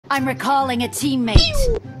I'm recalling a teammate.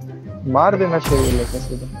 मार देना चाहिए लेकिन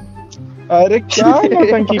सीधा। अरे क्या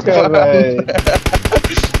नौटंकी कर रहा है?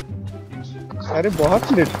 अरे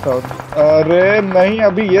बहुत लेट था। अरे नहीं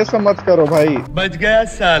अभी ये सब मत करो भाई। बच गया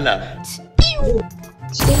साला।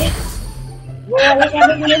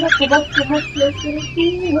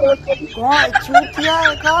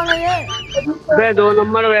 कौन है ये? बे 2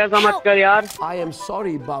 नंबर वैसा मत कर यार। I am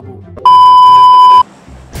sorry, Babu.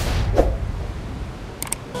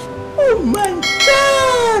 Oh my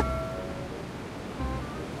God!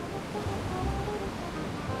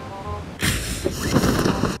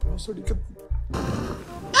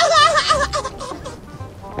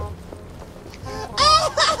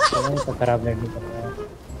 खराब लैंडिंग कर रहा है।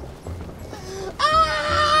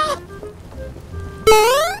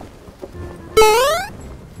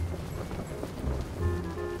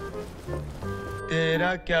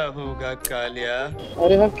 तेरा क्या होगा कालिया?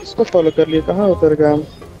 अरे हम किसको फॉलो कर लिए? कहाँ उतर गए हम?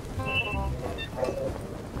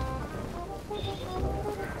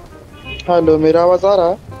 हेलो मेरा आवाज आ रहा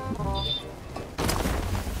है?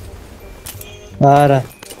 आ रहा।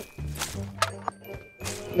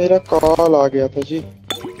 मेरा कॉल आ गया था जी।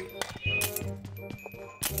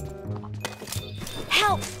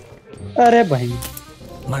 अरे भाई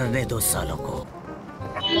मरने दो सालों को।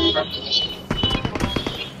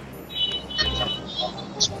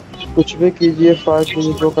 कुछ भी कीजिए 5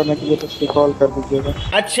 मिनट जो करने के लिए तो उसको कॉल कर दीजिएगा।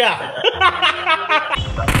 अच्छा।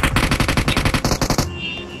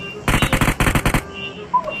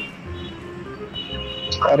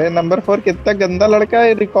 अरे नंबर 4 कितना गंदा लड़का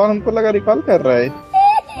है। रिकॉल हमको लगा रिकॉल कर रहा है।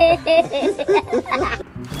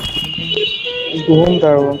 घूम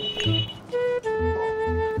रहा है वो।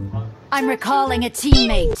 I'm recalling a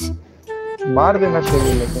teammate. मार देना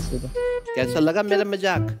चाहिए लेकिन सीधा। कैसा लगा मेरा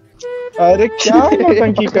मजाक? अरे क्या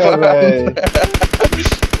नौटंकी कर रहा है?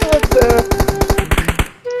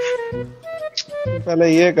 पहले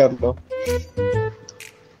ये कर लो।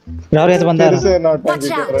 राहुल ये तो बंदा फिर से नौटंकी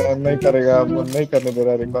कर रहा है। नहीं करेगा अब, नहीं करने दे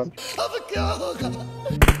रहा रिकॉल। अब क्या होगा?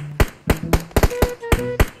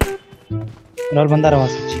 राहुल बंदा रहा वहाँ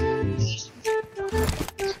से।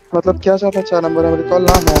 मतलब क्या चाहता? 4 नंबर में रिकॉल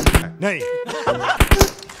ना हो। नहीं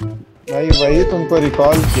भाई वही तुमको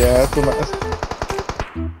रिकॉल किया है तुम।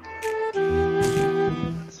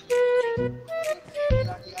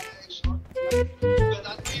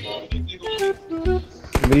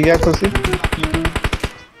 मिल गया खुशी।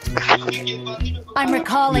 I'm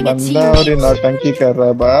recalling a बंदा और ये teammate. नौटंकी कर रहा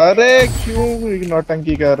है। अरे क्यों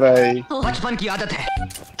नौटंकी कर रहा है? बचपन की आदत है।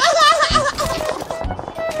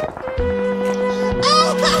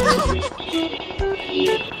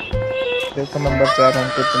 देखो नंबर 4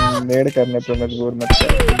 हमको तुम नेड़ करने पे मजबूर मत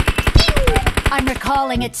करो। I'm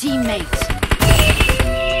recalling a teammate.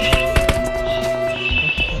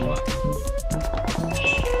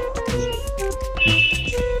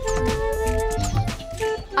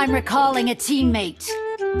 I'm recalling a teammate.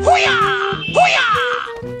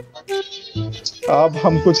 अब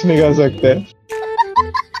हम कुछ नहीं कर सकते।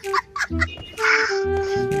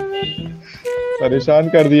 परेशान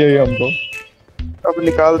कर दिया ये हमको। अब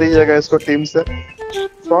निकाल दीजिएगा इसको टीम से।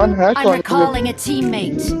 कौन है? I'm recalling a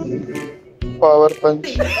teammate. Power पंच।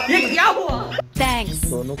 ये क्या हुआ? Thanks.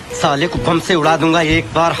 दोनों साले को बम से उड़ा दूंगा एक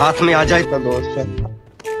बार हाथ में आ जाए। का दोस्त है।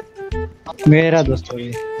 मेरा दोस्त हो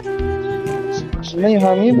ये। नहीं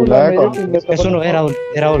हम ही बुलाया ए सुनो ए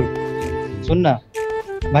राहुल सुन ना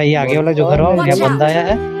भाई, ये आगे वाला जो घर हो यहाँ बंदा आया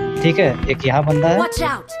है, ठीक है? एक यहाँ बंदा है, Watch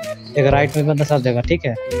out. एक राइट में बंदा सब जगह, ठीक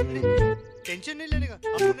है? टेंशन नहीं लेने का।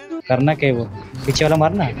 करना क्या वो पीछे वाला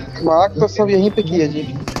मारना। मार्क तो सब यहीं पे किए जी।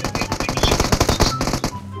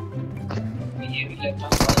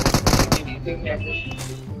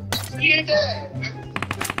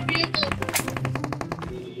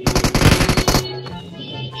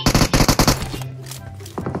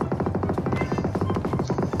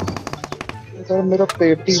 इधर मेरा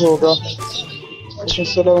पेटी होगा,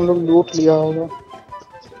 इससे हम लोग लूट लिया होगा।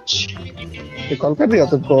 रिकॉल कर दिया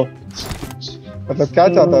तुमको? मतलब क्या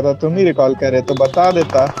चाहता था? तुम ही रिकॉल कर रहे तो बता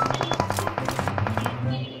देता।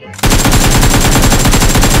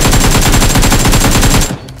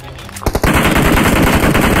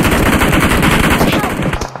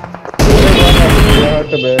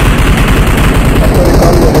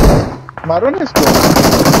 मारो ना इसको।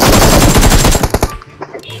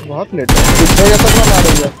 बहुत लेट है। पीछे या तक ना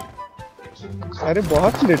मारेगा। अरे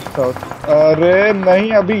बहुत लेट था। अरे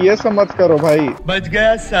नहीं अभी ये सब मत करो भाई। बच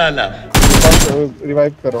गया साला।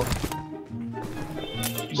 रिवाइव करो।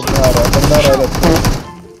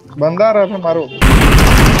 बंदा आ रहा है मारो।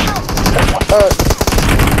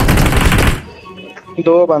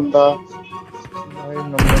 2 बंदा।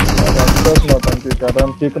 बस नौटंकी कर रहे,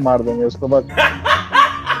 हम किक मार देंगे उसको बस।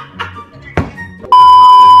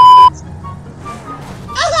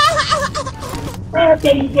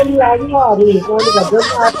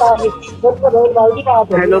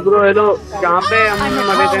 Hello bro, hello. जहाँ पे हम I'm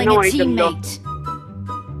मरे थे ना recalling a वहीं चल जाओ। teammate.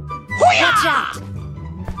 Watch out!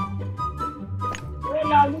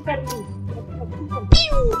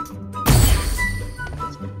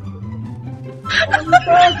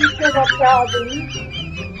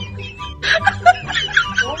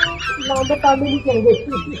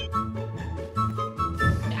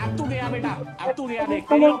 अब तू गया बेटा, अब तू गया, देख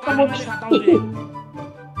तेरी औकात मैं दिखाता हूँ तुझे।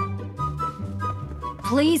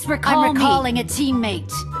 Please recall I'm recalling a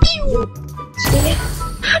teammate.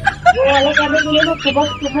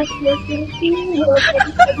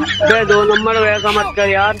 Bay 2 number वैसा मत कर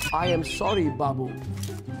यार। I am sorry बाबू।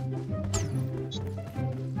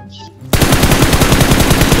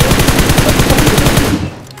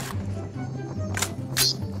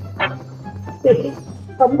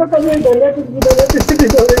 हम तो कभी डरे कुछ भी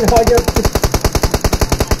डरे आ गया।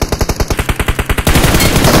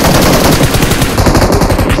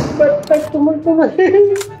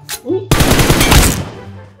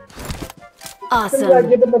 Awesome.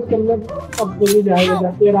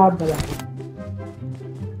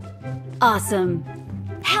 Awesome.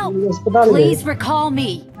 Help! Please recall me.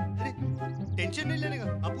 Tension नहीं लेने का,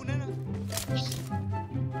 आप उन्हें ना।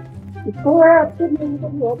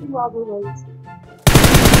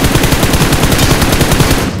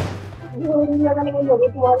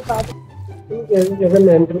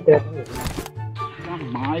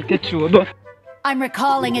 I'm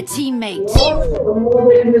recalling a teammate.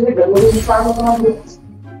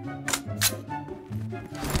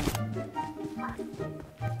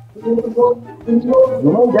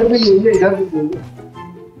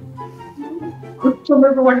 कुछ समय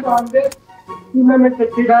को वही बात दे कि मैं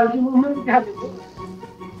कच्ची डाल दी हूँ, मैं क्या देखूं?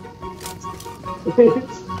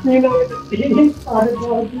 तीन और तीन साढ़े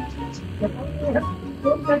चार की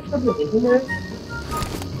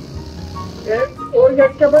और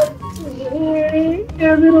जब के बाद ये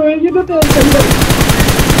भी रोएगी तो टेंशन नहीं।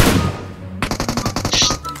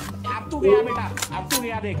 अब तू गया बेटा, अब तू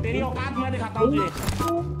गया, देख तेरी औकात मैं दिखाता हूँ तुझे।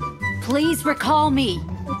 Please recall me.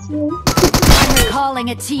 I'm recalling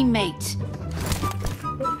a teammate.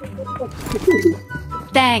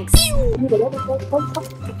 Thanks.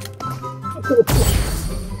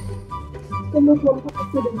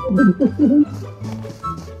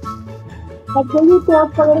 तो आप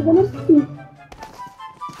पकड़ेंगे ना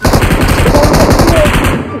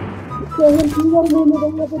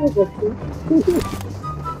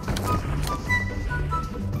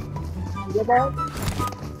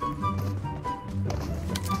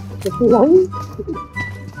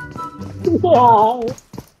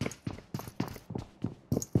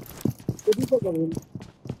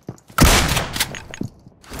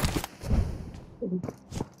तो